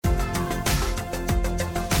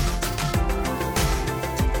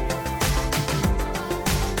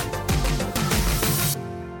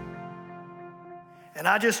And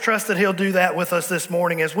I just trust that he'll do that with us this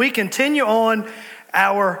morning as we continue on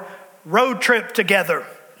our road trip together.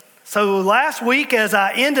 So last week, as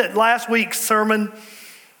I ended last week's sermon,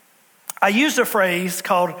 I used a phrase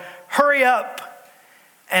called hurry up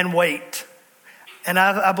and wait. And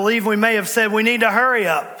I believe we may have said we need to hurry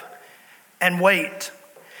up and wait.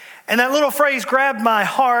 And that little phrase grabbed my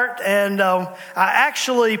heart, and I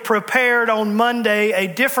actually prepared on Monday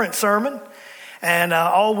a different sermon. And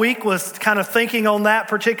all week was kind of thinking on that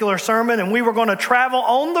particular sermon, and we were going to travel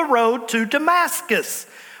on the road to Damascus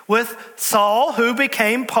with Saul, who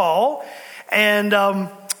became Paul. And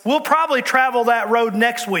we'll probably travel that road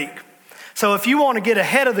next week. So if you want to get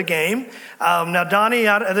ahead of the game, now Donnie,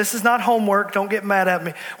 this is not homework, don't get mad at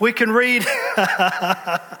me. We can read,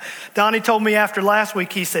 Donnie told me after last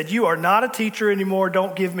week, he said, "You are not a teacher anymore,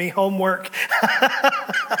 don't give me homework."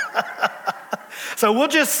 So we'll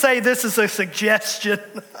just say this is a suggestion.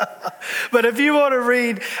 But if you want to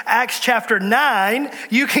read Acts chapter 9,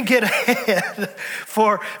 you can get ahead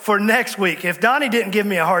for next week. If Donnie didn't give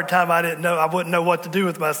me a hard time, I wouldn't know what to do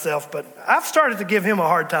with myself. But I've started to give him a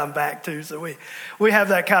hard time back too. So we have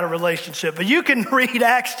that kind of relationship. But you can read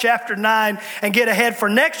Acts chapter 9 and get ahead for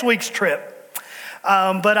next week's trip.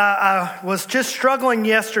 But I was just struggling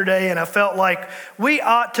yesterday, and I felt like we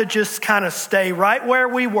ought to just kind of stay right where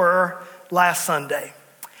we were last Sunday.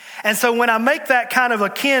 And so when I make that kind of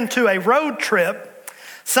akin to a road trip,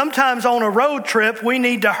 sometimes on a road trip, we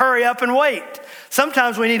need to hurry up and wait.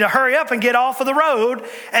 Sometimes we need to hurry up and get off of the road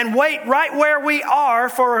and wait right where we are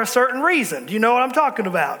for a certain reason. Do you know what I'm talking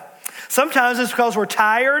about? Sometimes it's because we're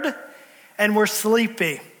tired and we're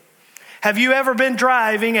sleepy. Have you ever been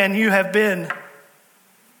driving and you have been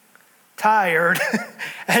tired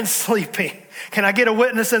and sleepy? Can I get a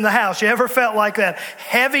witness in the house? You ever felt like that?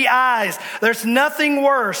 Heavy eyes. There's nothing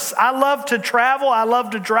worse. I love to travel. I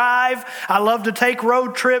love to drive. I love to take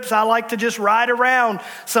road trips. I like to just ride around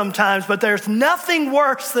sometimes. But there's nothing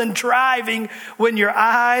worse than driving when your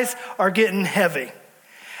eyes are getting heavy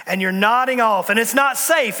and you're nodding off. And it's not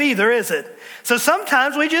safe either, is it? So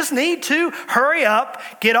sometimes we just need to hurry up,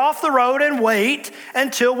 get off the road and wait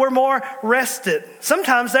until we're more rested.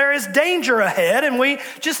 Sometimes there is danger ahead and we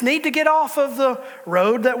just need to get off of the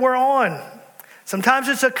road that we're on. Sometimes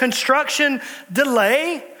it's a construction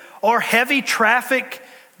delay or heavy traffic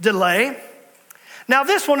delay. Now,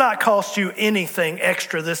 this will not cost you anything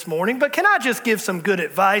extra this morning, but can I just give some good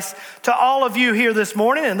advice to all of you here this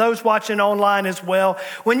morning and those watching online as well?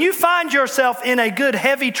 When you find yourself in a good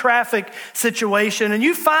heavy traffic situation and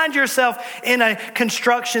you find yourself in a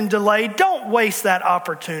construction delay, don't waste that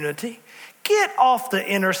opportunity. Get off the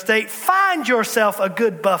interstate, find yourself a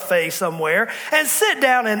good buffet somewhere, and sit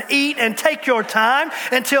down and eat and take your time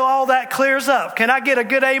until all that clears up. Can I get a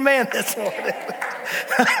good amen this morning?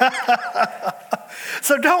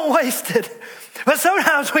 So don't waste it. But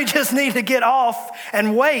sometimes we just need to get off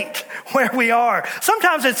and wait where we are.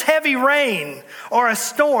 Sometimes it's heavy rain or a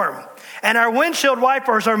storm, and our windshield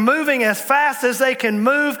wipers are moving as fast as they can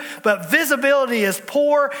move, but visibility is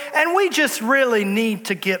poor, and we just really need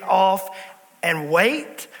to get off and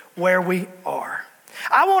wait where we are.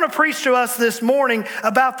 I want to preach to us this morning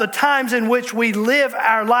about the times in which we live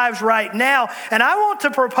our lives right now. And I want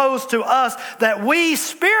to propose to us that we,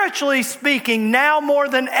 spiritually speaking, now more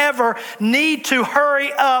than ever, need to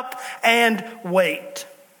hurry up and wait.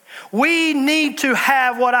 We need to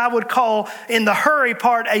have what I would call, in the hurry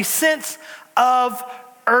part, a sense of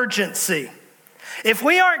urgency. If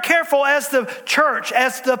we aren't careful as the church,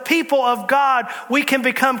 as the people of God, we can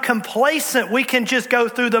become complacent. We can just go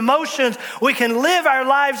through the motions. We can live our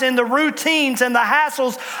lives in the routines and the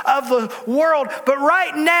hassles of the world. But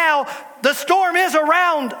right now, the storm is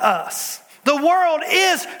around us. The world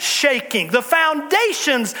is shaking. The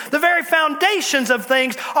foundations, the very foundations of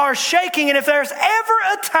things are shaking. And if there's ever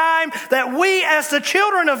a time that we as the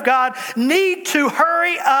children of God need to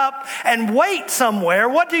hurry up and wait somewhere,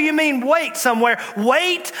 what do you mean wait somewhere?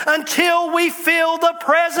 Wait until we feel the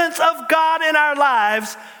presence of God in our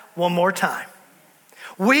lives one more time.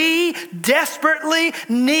 We desperately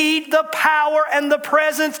need the power and the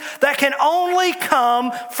presence that can only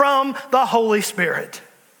come from the Holy Spirit.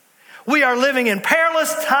 We are living in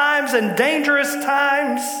perilous times and dangerous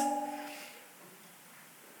times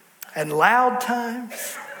and loud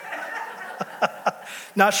times.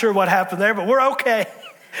 Not sure what happened there, but we're okay.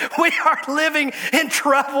 We are living in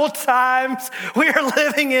troubled times. We are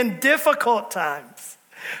living in difficult times.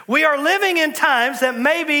 We are living in times that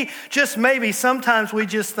maybe, just maybe, sometimes we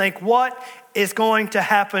just think, what is going to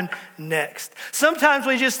happen next? Sometimes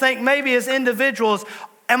we just think maybe as individuals,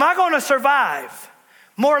 am I going to survive?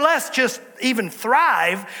 more or less just even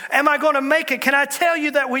thrive? Am I going to make it? Can I tell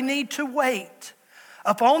you that we need to wait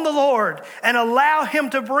upon the Lord and allow him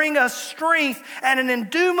to bring us strength and an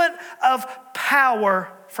endowment of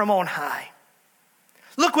power from on high?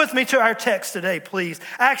 Look with me to our text today, please.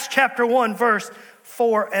 Acts chapter 1, verse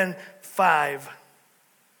 4 and 5.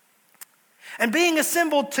 And being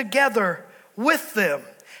assembled together with them,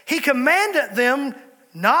 he commanded them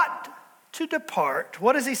not to depart.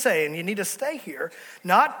 What is he saying? You need to stay here.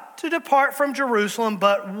 Not to depart from Jerusalem,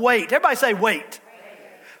 but wait. Everybody say wait.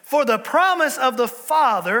 For the promise of the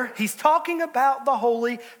Father, he's talking about the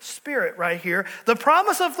Holy Spirit right here. The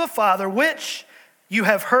promise of the Father, which you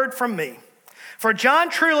have heard from me. For John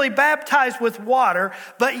truly baptized with water,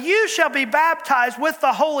 but you shall be baptized with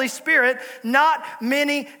the Holy Spirit not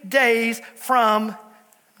many days from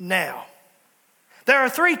now. There are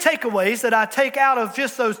three takeaways that I take out of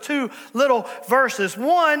just those two little verses.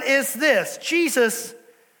 One is this: Jesus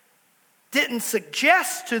didn't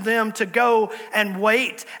suggest to them to go and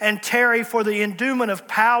wait and tarry for the endowment of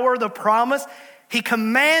power, the promise. He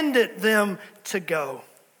commanded them to go.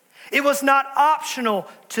 It was not optional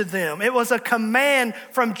to them. It was a command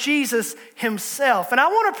from Jesus himself. And I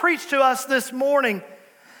want to preach to us this morning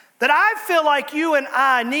that I feel like you and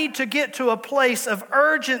I need to get to a place of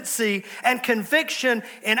urgency and conviction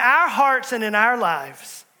in our hearts and in our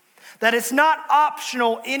lives. That it's not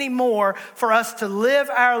optional anymore for us to live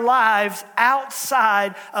our lives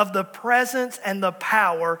outside of the presence and the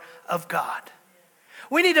power of God.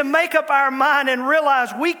 We need to make up our mind and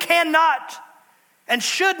realize we cannot and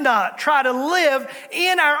should not try to live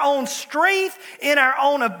in our own strength, in our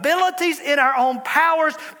own abilities, in our own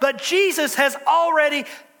powers. But Jesus has already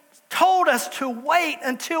told us to wait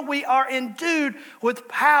until we are endued with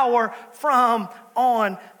power from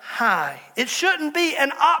on high. It shouldn't be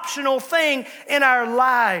an optional thing in our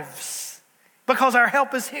lives because our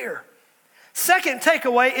help is here. Second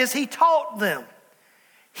takeaway is he taught them.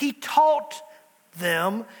 He taught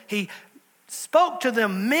them. He spoke to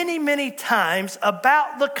them many, many times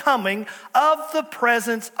about the coming of the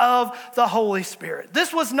presence of the Holy Spirit.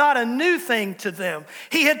 This was not a new thing to them.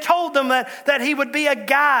 He had told them that he would be a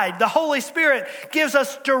guide. The Holy Spirit gives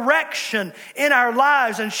us direction in our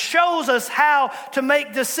lives and shows us how to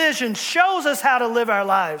make decisions, shows us how to live our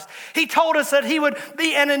lives. He told us that he would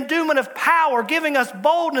be an endowment of power, giving us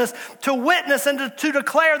boldness to witness and to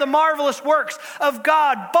declare the marvelous works of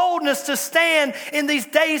God, boldness to stand in these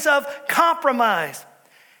days of compromise.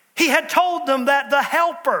 He had told them that the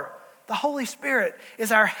helper, the Holy Spirit,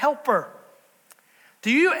 is our helper. Do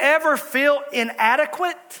you ever feel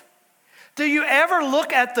inadequate? Do you ever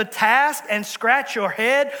look at the task and scratch your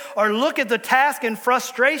head, or look at the task in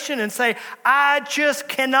frustration and say, I just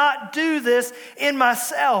cannot do this in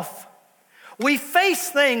myself? We face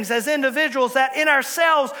things as individuals that in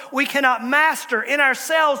ourselves we cannot master, in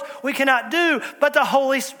ourselves we cannot do, but the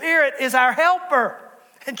Holy Spirit is our helper.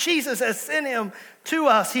 And Jesus has sent him to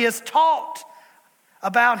us. He has taught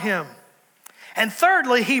about him. And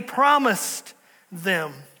thirdly, he promised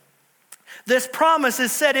them. This promise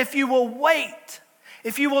is said, if you will wait,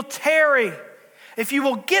 if you will tarry, if you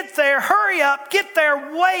will get there, hurry up, get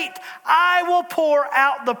there, wait, I will pour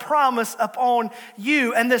out the promise upon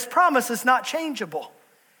you. And this promise is not changeable.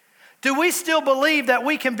 Do we still believe that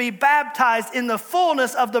we can be baptized in the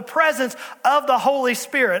fullness of the presence of the Holy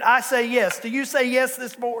Spirit? I say yes. Do you say yes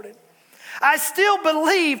this morning? I still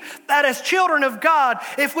believe that as children of God,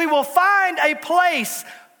 if we will find a place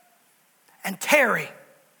and tarry,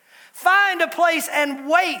 find a place and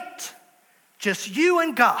wait, just you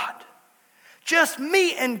and God, just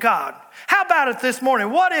me and God. How about it this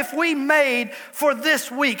morning? What if we made for this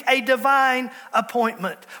week a divine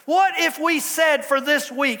appointment? What if we said for this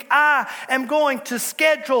week, I am going to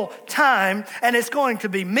schedule time, and it's going to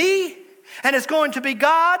be me, and it's going to be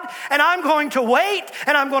God, and I'm going to wait,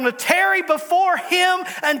 and I'm going to tarry before him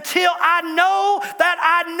until I know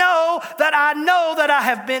that I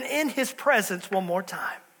have been in his presence one more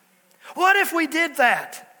time. What if we did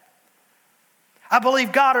that? I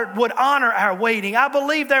believe God would honor our waiting. I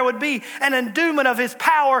believe there would be an endowment of his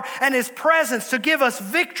power and his presence to give us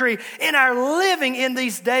victory in our living in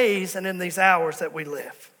these days and in these hours that we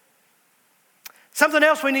live. Something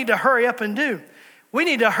else we need to hurry up and do. We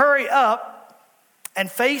need to hurry up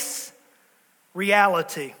and face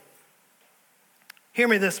reality. Hear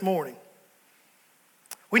me this morning.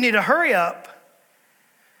 We need to hurry up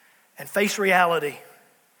and face reality.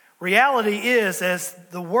 Reality is, as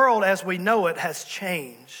the world as we know it has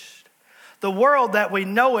changed. The world that we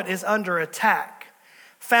know it is under attack.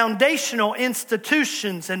 foundational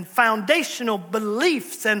institutions and foundational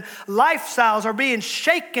beliefs and lifestyles are being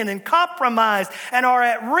shaken and compromised and are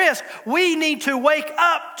at risk. We need to wake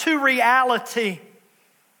up to reality.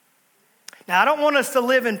 Now, I don't want us to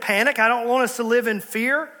live in panic. I don't want us to live in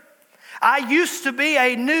fear. I used to be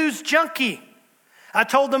a news junkie. I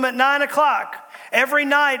told them at 9 o'clock. Every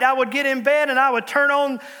night I would get in bed and I would turn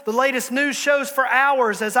on the latest news shows for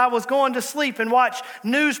hours as I was going to sleep and watch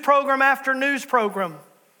news program after news program.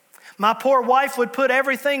 My poor wife would put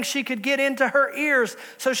everything she could get into her ears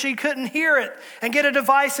so she couldn't hear it, and get a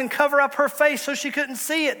device and cover up her face so she couldn't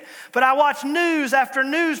see it. But I watched news after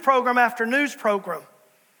news program after news program.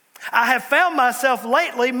 I have found myself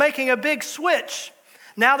lately making a big switch.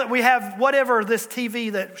 Now that we have whatever this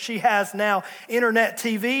TV that she has now, internet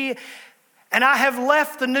TV, and I have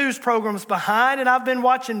left the news programs behind, and I've been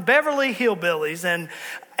watching Beverly Hillbillies and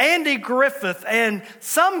Andy Griffith and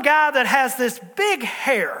some guy that has this big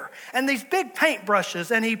hair and these big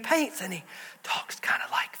paintbrushes, and he paints and he talks kind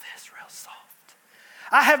of like this, real soft.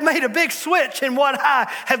 I have made a big switch in what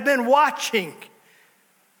I have been watching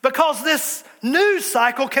because this news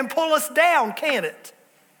cycle can pull us down, can't it?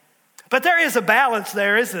 But there is a balance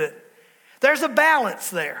there, isn't it? There's a balance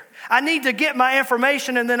there. I need to get my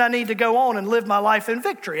information and then I need to go on and live my life in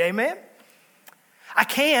victory, amen? I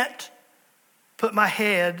can't put my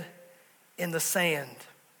head in the sand.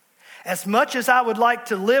 As much as I would like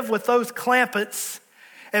to live with those Clampetts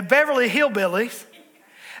and Beverly Hillbillies,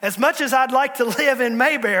 as much as I'd like to live in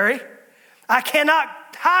Mayberry, I cannot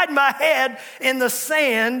hide my head in the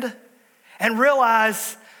sand and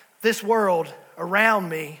realize this world around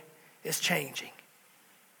me is changing.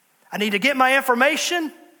 I need to get my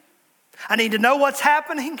information. I need to know what's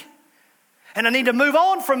happening. And I need to move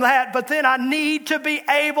on from that. But then I need to be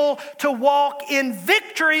able to walk in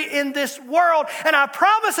victory in this world. And I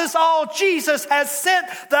promise us all, Jesus has sent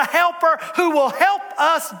the helper who will help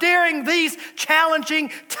us during these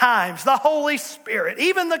challenging times. The Holy Spirit,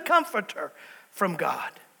 even the Comforter from God.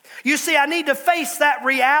 You see, I need to face that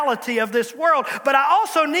reality of this world, but I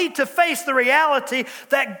also need to face the reality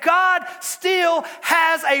that God still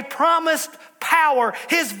has a promised power,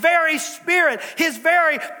 His very Spirit, His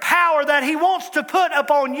very power that He wants to put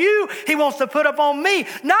upon you, He wants to put upon me,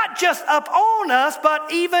 not just up on us,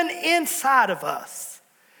 but even inside of us.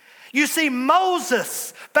 You see,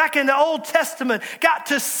 Moses, back in the Old Testament, got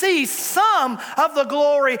to see some of the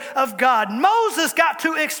glory of God. Moses got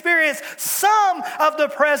to experience some of the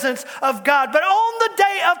presence of God. But on the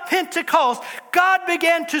day of Pentecost, God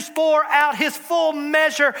began to pour out His full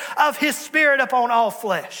measure of His Spirit upon all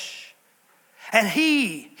flesh. And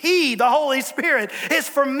He, the Holy Spirit, is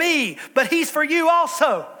for me, but He's for you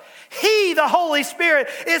also. He, the Holy Spirit,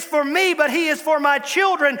 is for me, but He is for my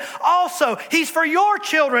children also. He's for your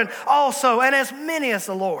children also, and as many as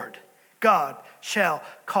the Lord God shall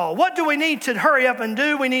call. What do we need to hurry up and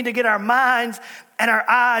do? We need to get our minds and our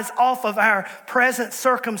eyes off of our present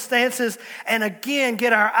circumstances and again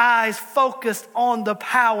get our eyes focused on the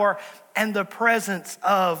power and the presence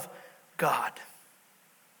of God.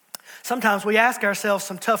 Sometimes we ask ourselves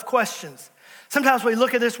some tough questions. Sometimes we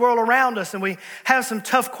look at this world around us and we have some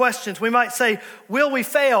tough questions. We might say, will we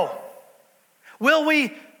fail? Will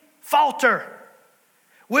we falter?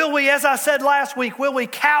 Will we, as I said last week, will we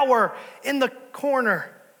cower in the corner?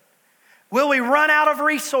 Will we run out of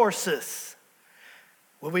resources?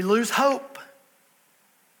 Will we lose hope?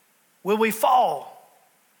 Will we fall?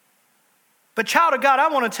 But child of God, I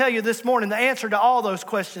want to tell you this morning, the answer to all those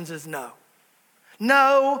questions is no.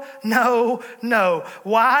 No, no, no.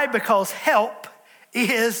 Why? Because help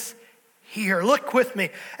is here. Look with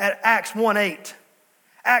me at Acts 1:8.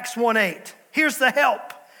 Acts 1:8. Here's the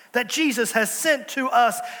help that Jesus has sent to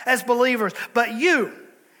us as believers. But you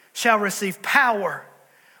shall receive power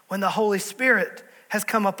when the Holy Spirit has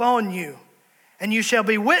come upon you. And you shall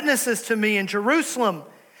be witnesses to me in Jerusalem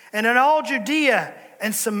and in all Judea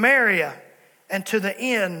and Samaria and to the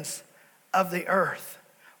ends of the earth.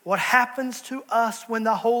 What happens to us when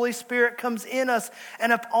the Holy Spirit comes in us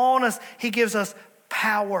and upon us? He gives us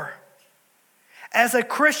power. As a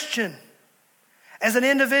Christian, as an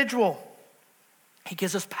individual, He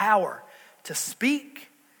gives us power to speak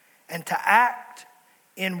and to act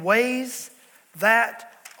in ways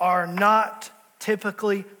that are not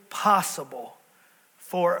typically possible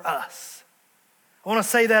for us. I want to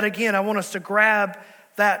say that again. I want us to grab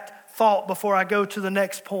that thought before I go to the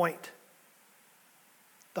next point.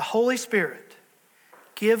 The Holy Spirit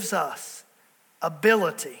gives us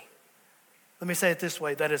ability. Let me say it this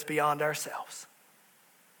way, that is beyond ourselves.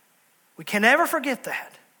 We can never forget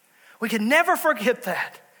that. We can never forget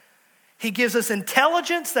that. He gives us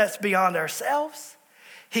intelligence that's beyond ourselves.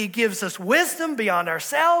 He gives us wisdom beyond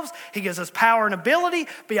ourselves. He gives us power and ability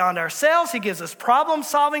beyond ourselves. He gives us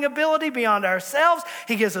problem-solving ability beyond ourselves.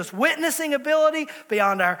 He gives us witnessing ability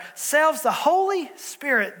beyond ourselves. The Holy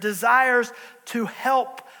Spirit desires to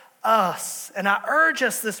help us. And I urge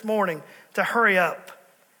us this morning to hurry up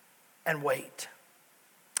and wait.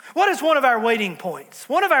 What is one of our waiting points?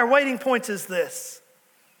 One of our waiting points is this.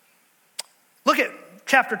 Look at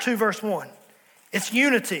chapter 2, verse 1. It's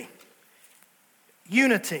unity.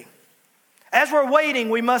 Unity. As we're waiting,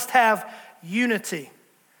 we must have unity.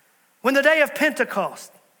 When the day of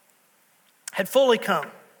Pentecost had fully come,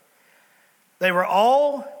 they were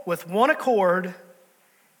all with one accord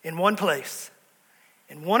in one place.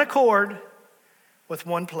 In one accord with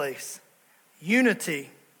one place. Unity.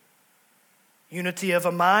 Unity of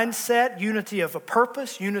a mindset, unity of a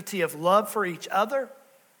purpose, unity of love for each other.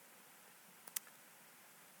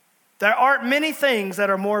 There aren't many things that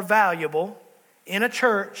are more valuable in a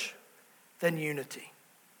church than unity.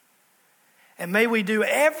 And may we do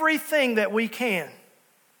everything that we can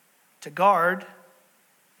to guard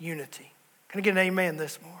unity. Can I get an amen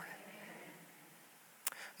this morning?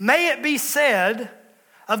 May it be said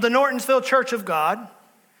of the Nortonsville Church of God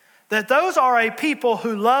that those are a people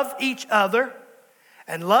who love each other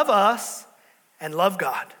and love us and love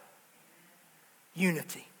God.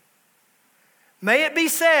 Unity. May it be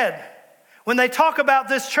said when they talk about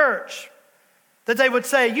this church that they would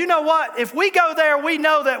say, you know what? If we go there, we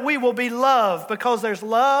know that we will be loved because there's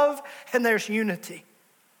love and there's unity.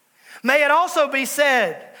 May it also be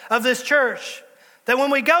said of this church that when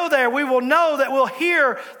we go there, we will know that we'll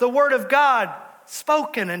hear the word of God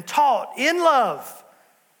spoken and taught in love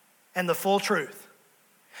and the full truth.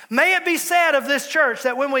 May it be said of this church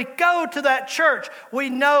that when we go to that church, we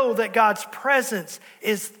know that God's presence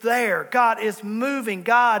is there. God is moving.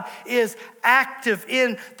 God is active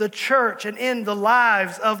in the church and in the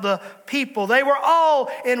lives of the people. They were all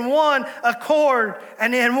in one accord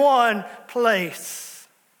and in one place.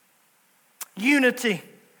 Unity.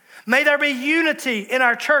 May there be unity in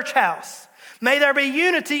our church house. May there be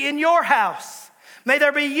unity in your house. May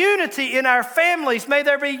there be unity in our families. May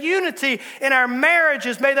there be unity in our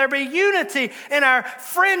marriages. May there be unity in our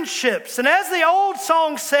friendships. And as the old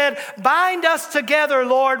song said, bind us together,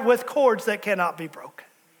 Lord, with cords that cannot be broken.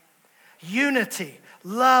 Unity,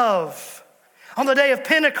 love. On the day of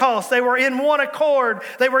Pentecost, they were in one accord.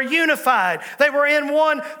 They were unified. They were in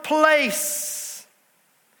one place.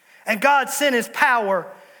 And God sent his power.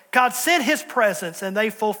 God sent his presence, and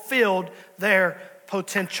they fulfilled their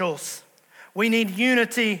potentials. We need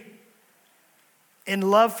unity in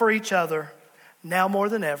love for each other now more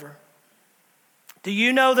than ever. Do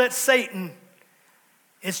you know that Satan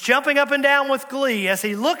is jumping up and down with glee as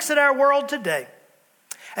he looks at our world today,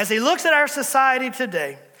 as he looks at our society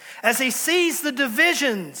today, as he sees the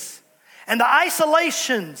divisions and the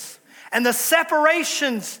isolations and the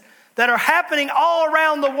separations that are happening all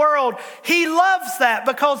around the world? He loves that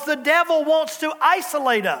because the devil wants to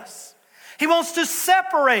isolate us. He wants to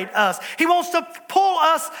separate us. He wants to pull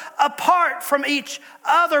us apart from each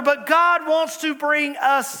other, but God wants to bring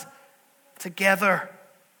us together.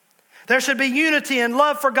 There should be unity and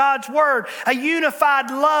love for God's word, a unified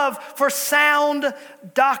love for sound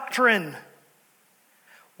doctrine.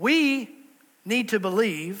 We need to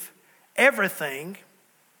believe everything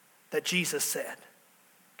that Jesus said.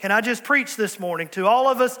 Can I just preach this morning to all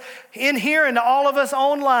of us in here and to all of us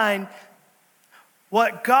online?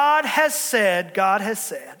 What God has said,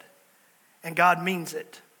 and God means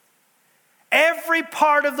it. Every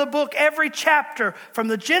part of the book, every chapter, from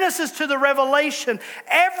the Genesis to the Revelation,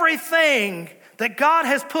 everything that God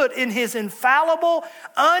has put in his infallible,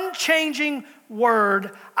 unchanging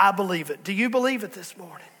word, I believe it. Do you believe it this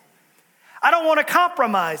morning? I don't want to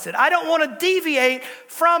compromise it. I don't want to deviate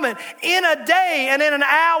from it in a day and in an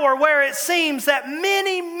hour where it seems that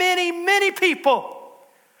many people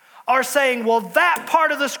are saying, well, that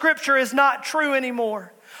part of the scripture is not true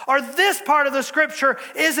anymore. Or this part of the scripture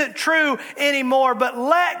isn't true anymore. But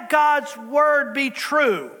let God's word be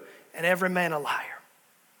true and every man a liar.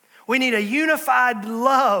 We need a unified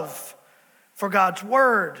love for God's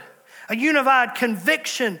word. A unified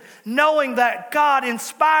conviction knowing that God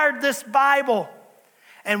inspired this Bible.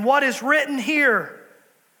 And what is written here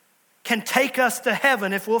can take us to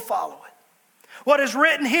heaven if we'll follow it. What is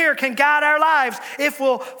written here can guide our lives if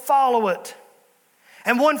we'll follow it.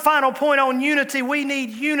 And one final point on unity. We need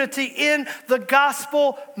unity in the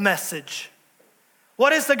gospel message.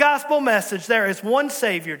 What is the gospel message? There is one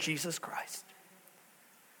Savior, Jesus Christ.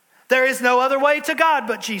 There is no other way to God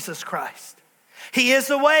but Jesus Christ. He is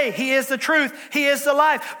the way, He is the truth, He is the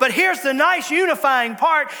life. But here's the nice unifying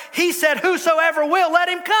part. He said, whosoever will, let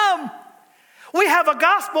him come. We have a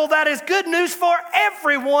gospel that is good news for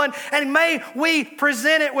everyone, and may we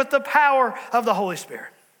present it with the power of the Holy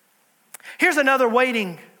Spirit. Here's another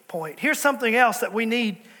waiting point. Here's something else that we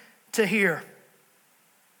need to hear.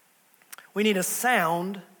 We need a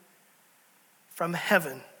sound from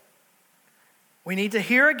heaven. We need to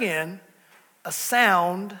hear again a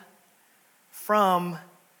sound from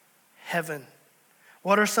heaven.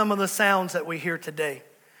 What are some of the sounds that we hear today?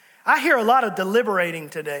 I hear a lot of deliberating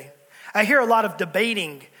today. I hear a lot of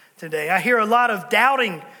debating today. I hear a lot of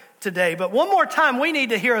doubting today. But one more time, we need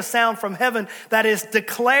to hear a sound from heaven that is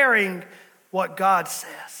declaring what God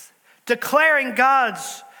says, declaring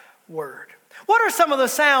God's word. What are some of the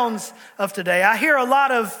sounds of today? I hear a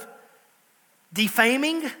lot of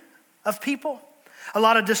defaming of people, a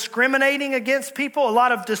lot of discriminating against people, a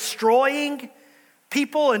lot of destroying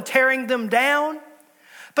people and tearing them down.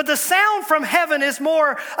 But the sound from heaven is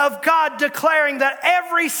more of God declaring that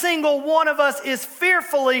every single one of us is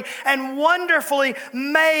fearfully and wonderfully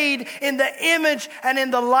made in the image and in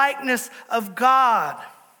the likeness of God.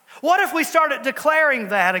 What if we started declaring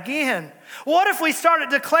that again? What if we started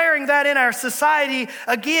declaring that in our society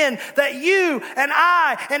again, that you and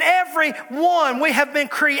I and everyone, we have been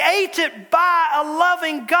created by a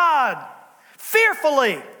loving God,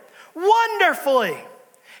 fearfully, wonderfully.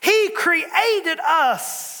 He created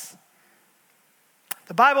us.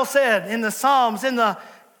 The Bible said in the Psalms, in the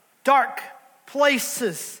dark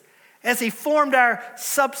places, as He formed our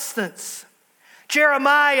substance.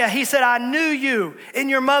 Jeremiah, he said, I knew you in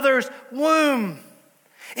your mother's womb.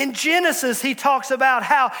 In Genesis, he talks about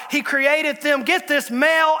how He created them, get this,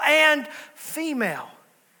 male and female.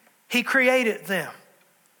 He created them.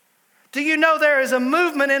 Do you know there is a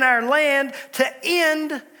movement in our land to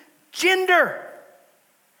end gender?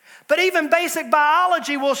 But even basic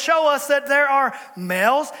biology will show us that there are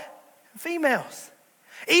males and females.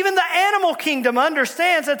 Even the animal kingdom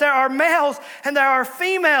understands that there are males and there are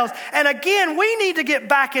females. And again, we need to get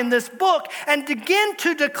back in this book and begin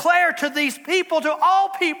to declare to these people, to all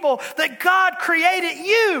people, that God created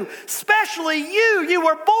you, especially you. You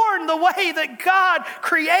were born the way that God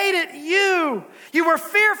created you. You were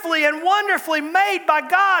fearfully and wonderfully made by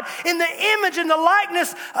God in the image and the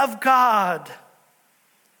likeness of God.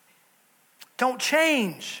 Don't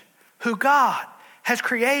change who God has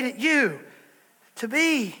created you to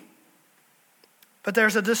be. But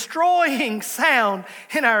there's a destroying sound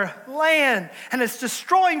in our land, and it's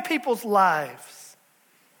destroying people's lives.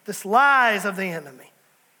 This lies of the enemy.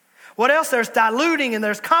 What else? There's diluting and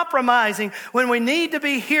there's compromising when we need to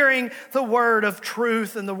be hearing the word of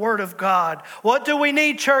truth and the word of God. What do we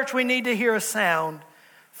need, church? We need to hear a sound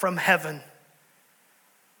from heaven.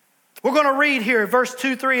 We're going to read here verse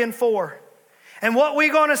 2, 3, and 4. And what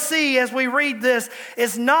we're going to see as we read this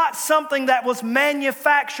is not something that was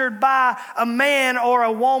manufactured by a man or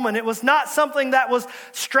a woman. It was not something that was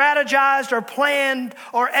strategized or planned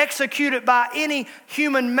or executed by any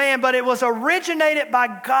human man, but it was originated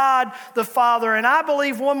by God the Father. And I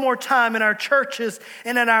believe one more time in our churches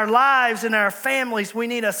and in our lives, in our families, we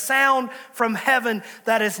need a sound from heaven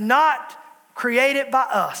that is not created by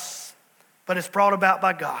us, but it's brought about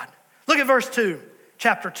by God. Look at verse 2,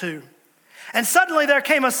 chapter 2. And suddenly there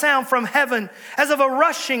came a sound from heaven as of a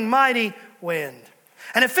rushing mighty wind.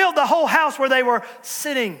 And it filled the whole house where they were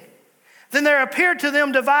sitting. Then there appeared to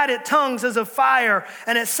them divided tongues as of fire,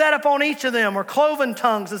 and it set upon each of them, or cloven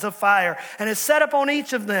tongues as of fire, and it set upon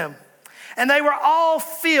each of them. And they were all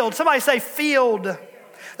filled. Somebody say filled.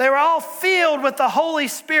 They were all filled with the Holy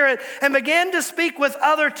Spirit and began to speak with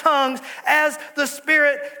other tongues as the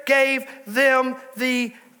Spirit gave them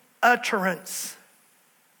the utterance.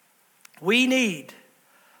 We need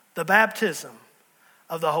the baptism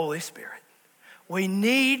of the Holy Spirit. We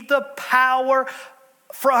need the power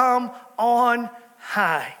from on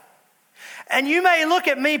high. And you may look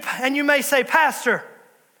at me and you may say, Pastor,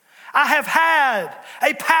 I have had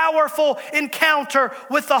a powerful encounter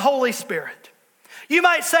with the Holy Spirit. You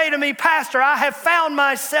might say to me, Pastor, I have found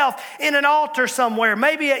myself in an altar somewhere,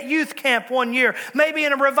 maybe at youth camp one year, maybe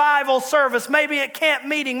in a revival service, maybe at camp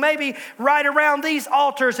meeting, maybe right around these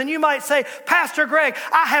altars. And you might say, Pastor Greg,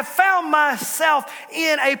 I have found myself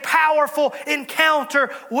in a powerful encounter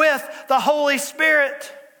with the Holy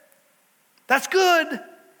Spirit. That's good.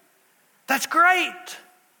 That's great.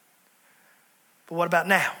 But what about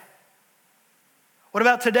now? What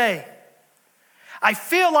about today? I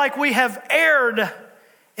feel like we have erred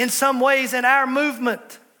in some ways in our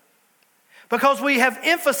movement. because we have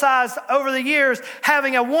emphasized over the years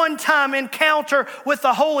having a one-time encounter with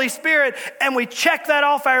the Holy Spirit, and we check that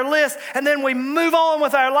off our list, and then we move on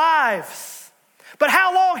with our lives. But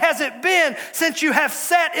how long has it been since you have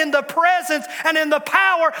sat in the presence and in the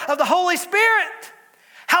power of the Holy Spirit?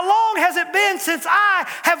 How long has it been since I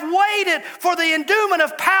have waited for the endowment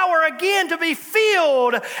of power again to be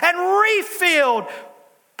filled and refilled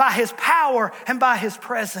by His power and by His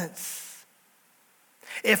presence?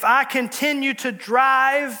 If I continue to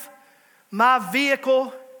drive my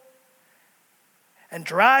vehicle and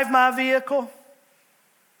drive my vehicle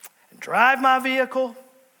and drive my vehicle,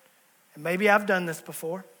 and maybe I've done this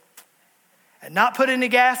before, and not put any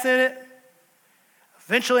gas in it,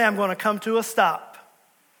 eventually I'm going to come to a stop.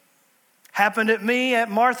 Happened at me at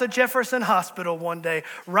Martha Jefferson Hospital one day,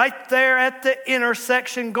 right there at the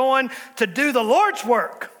intersection going to do the Lord's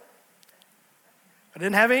work. I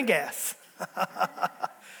didn't have any gas.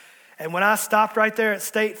 And when I stopped right there at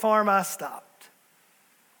State Farm, I stopped.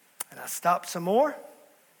 And I stopped some more.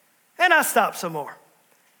 And I stopped some more.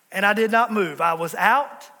 And I did not move. I was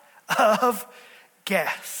out of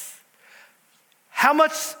gas. How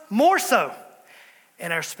much more so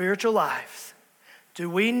in our spiritual lives do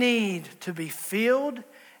we need to be filled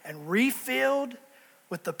and refilled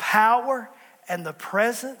with the power and the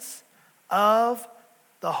presence of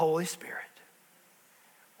the Holy Spirit?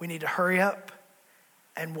 We need to hurry up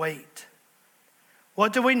and wait.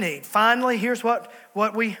 What do we need? Finally, here's what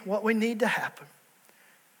we need to happen.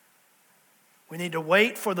 We need to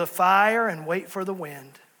wait for the fire and wait for the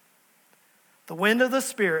wind. The wind of the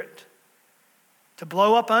Spirit to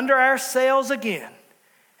blow up under our sails again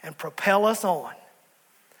and propel us on.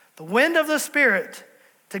 The wind of the Spirit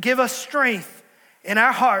to give us strength in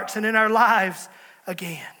our hearts and in our lives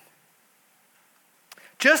again.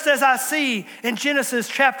 Just as I see in Genesis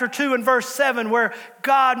chapter 2 and verse 7 where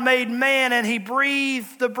God made man and He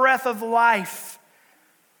breathed the breath of life,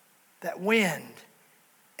 that wind,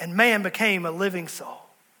 and man became a living soul.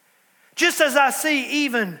 Just as I see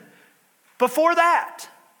even before that,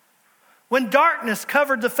 when darkness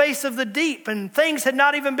covered the face of the deep and things had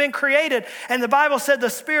not even been created, and the Bible said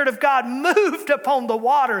the Spirit of God moved upon the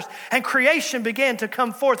waters and creation began to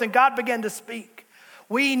come forth and God began to speak.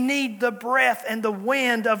 We need the breath and the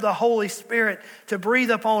wind of the Holy Spirit to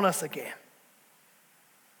breathe upon us again.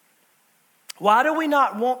 Why do we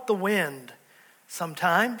not want the wind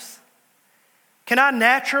sometimes? Can I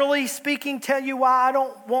naturally speaking tell you why I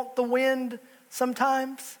don't want the wind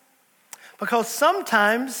sometimes? Because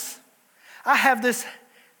sometimes I have this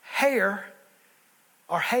hair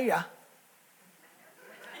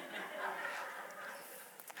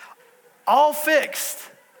all fixed.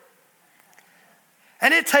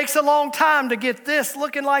 And it takes a long time to get this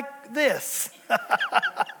looking like this.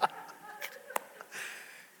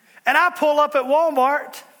 And I pull up at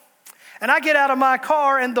Walmart and I get out of my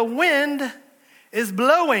car and the wind is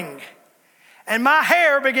blowing. And my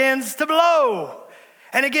hair begins to blow.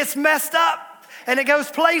 And it gets messed up. And it goes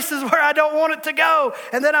places where I don't want it to go.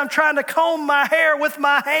 And then I'm trying to comb my hair with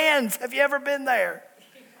my hands. Have you ever been there?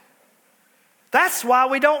 That's why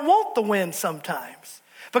we don't want the wind sometimes.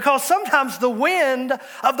 Because sometimes the wind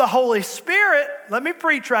of the Holy Spirit, let me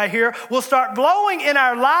preach right here, will start blowing in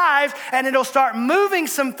our lives and it'll start moving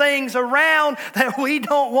some things around that we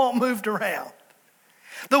don't want moved around.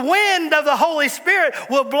 The wind of the Holy Spirit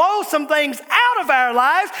will blow some things out of our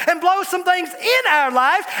lives and blow some things in our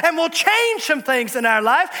lives and will change some things in our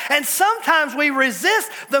lives. And sometimes we resist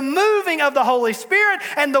the moving of the Holy Spirit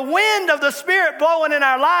and the wind of the Spirit blowing in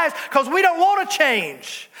our lives because we don't want to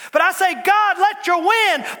change. But I say, God, let your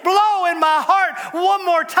wind blow in my heart one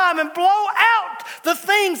more time and blow out the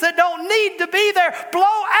things that don't need to be there. Blow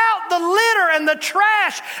out the litter and the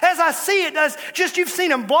trash as I see it. Just you've seen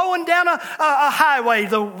them blowing down a highway,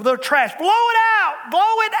 the trash. Blow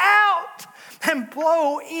it out, and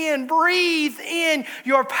blow in, breathe in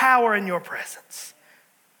your power and your presence.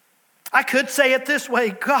 I could say it this way,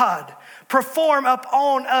 God, perform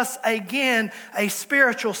upon us again a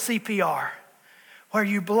spiritual CPR. Where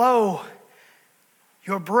you blow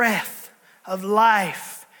your breath of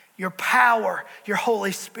life, your power, your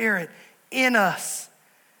Holy Spirit in us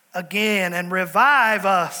again and revive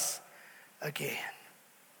us again.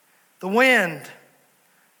 The wind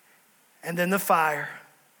and then the fire.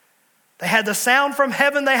 They had the sound from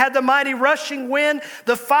heaven. They had the mighty rushing wind.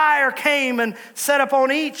 The fire came and set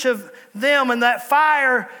upon each of them. And that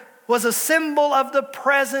fire was a symbol of the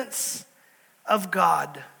presence of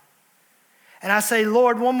God. And I say,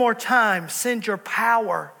 Lord, one more time, send your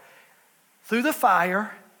power through the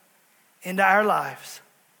fire into our lives.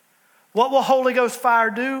 What will Holy Ghost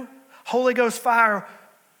fire do? Holy Ghost fire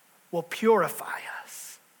will purify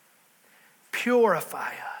us.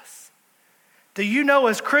 Purify us. Do you know,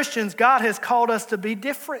 as Christians, God has called us to be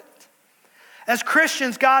different? As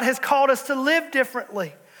Christians, God has called us to live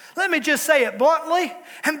differently. Let me just say it bluntly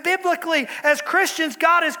and biblically. As Christians,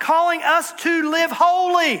 God is calling us to live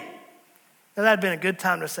holy. Now, that'd been a good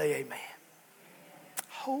time to say amen.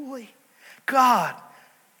 Holy. God,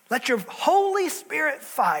 let your Holy Spirit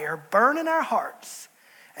fire burn in our hearts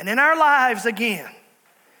and in our lives again,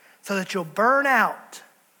 so that you'll burn out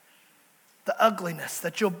the ugliness,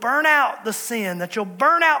 that you'll burn out the sin, that you'll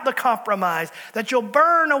burn out the compromise, that you'll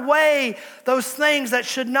burn away those things that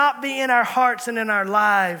should not be in our hearts and in our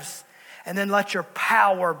lives, and then let your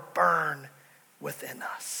power burn within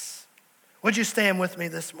us. Would you stand with me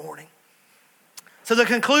this morning? So the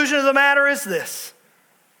conclusion of the matter is this: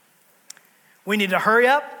 we need to hurry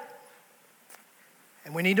up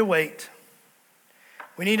and we need to wait.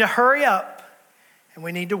 We need to hurry up and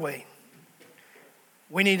we need to wait.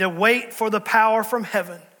 We need to wait for the power from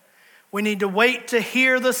heaven. We need to wait to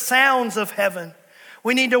hear the sounds of heaven.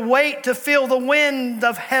 We need to wait to feel the wind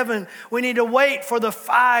of heaven. We need to wait for the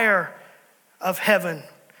fire of heaven.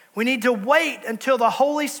 We need to wait until the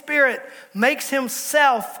Holy Spirit makes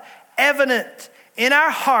himself evident in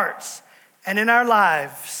our hearts and in our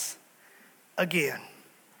lives again.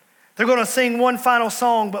 They're going to sing one final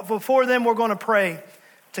song, but before then we're going to pray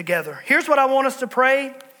together. Here's what I want us to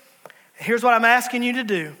pray. Here's what I'm asking you to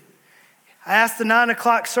do. I asked the 9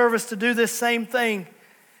 o'clock service to do this same thing.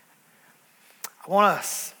 I want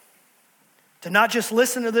us to not just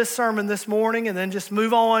listen to this sermon this morning and then just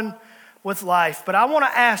move on with life, but I want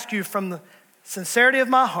to ask you from the sincerity of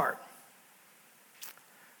my heart,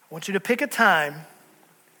 I want you to pick a time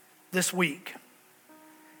this week.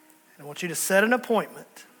 And I want you to set an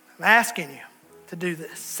appointment. I'm asking you to do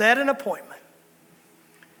this. Set an appointment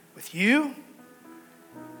with you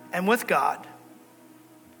and with God.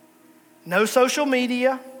 No social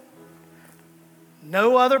media,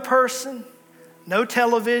 no other person, no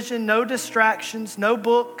television, no distractions, no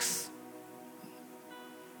books.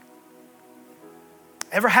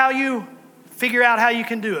 Ever how you figure out how you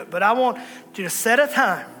can do it. But I want you to set a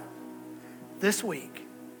time this week,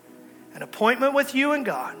 an appointment with you and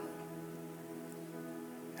God.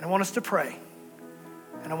 And I want us to pray.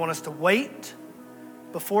 And I want us to wait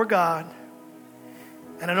before God.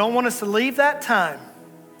 And I don't want us to leave that time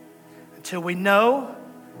until we know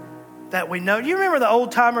that we know. You remember the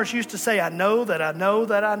old timers used to say, I know that I know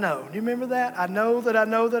that I know. Do you remember that? I know that I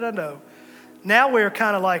know that I know. Now we're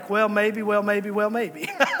kind of like, well, maybe. I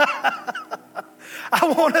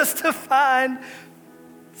want us to find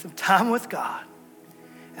some time with God.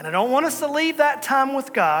 And I don't want us to leave that time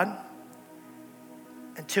with God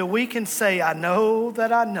until we can say, I know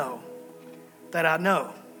that I know that I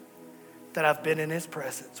know that I've been in his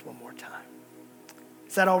presence one more time.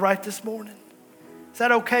 Is that all right this morning? Is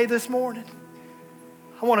that okay this morning?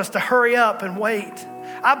 I want us to hurry up and wait.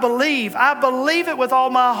 I believe it with all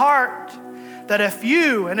my heart that if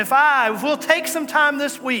you and if we'll take some time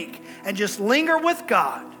this week and just linger with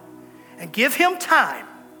God and give him time,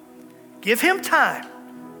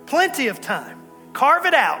 plenty of time, carve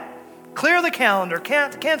it out, clear the calendar,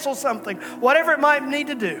 cancel something, whatever it might need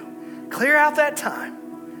to do, clear out that time.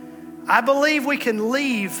 I believe we can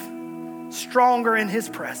leave stronger in his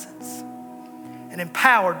presence and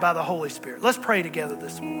empowered by the Holy Spirit. Let's pray together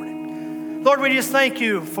this morning. Lord, we just thank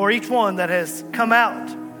you for each one that has come out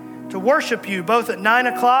to worship you, both at 9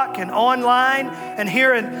 o'clock and online and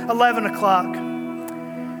here at 11 o'clock.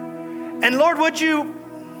 And Lord, would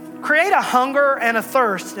you create a hunger and a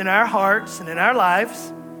thirst in our hearts and in our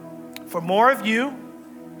lives for more of you,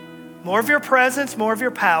 more of your presence, more of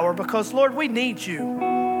your power, because Lord, we need you.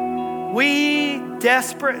 We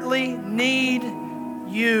desperately need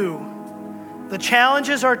you. The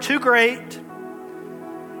challenges are too great.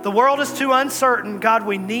 The world is too uncertain. God,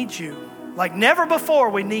 we need you. Like never before,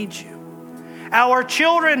 we need you. Our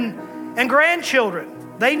children and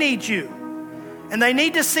grandchildren, they need you. And they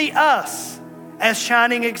need to see us as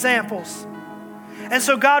shining examples. And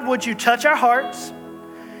so God, would you touch our hearts?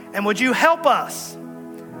 And would you help us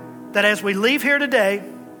that as we leave here today,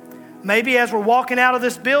 maybe as we're walking out of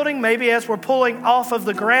this building, maybe as we're pulling off of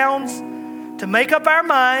the grounds, to make up our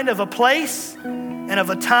mind of a place and of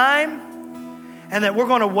a time, and that we're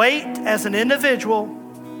going to wait as an individual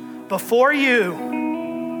before you.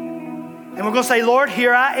 And we're going to say, Lord,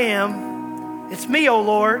 here I am. It's me, oh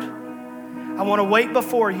Lord. I want to wait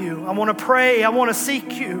before you. I want to pray. I want to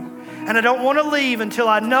seek you. And I don't want to leave until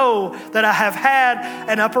I know that I have had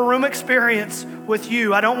an upper room experience with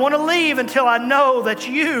you. I don't want to leave until I know that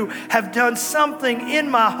you have done something in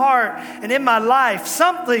my heart and in my life,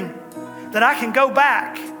 something that I can go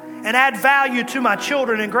back and add value to my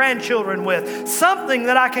children and grandchildren with. Something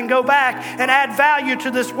that I can go back and add value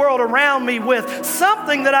to this world around me with.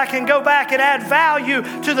 Something that I can go back and add value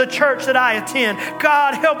to the church that I attend.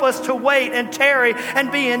 God, help us to wait and tarry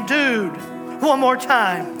and be endued one more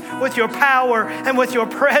time with your power and with your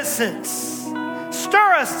presence.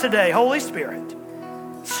 Stir us today, Holy Spirit.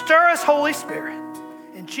 Stir us, Holy Spirit.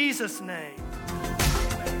 In Jesus' name.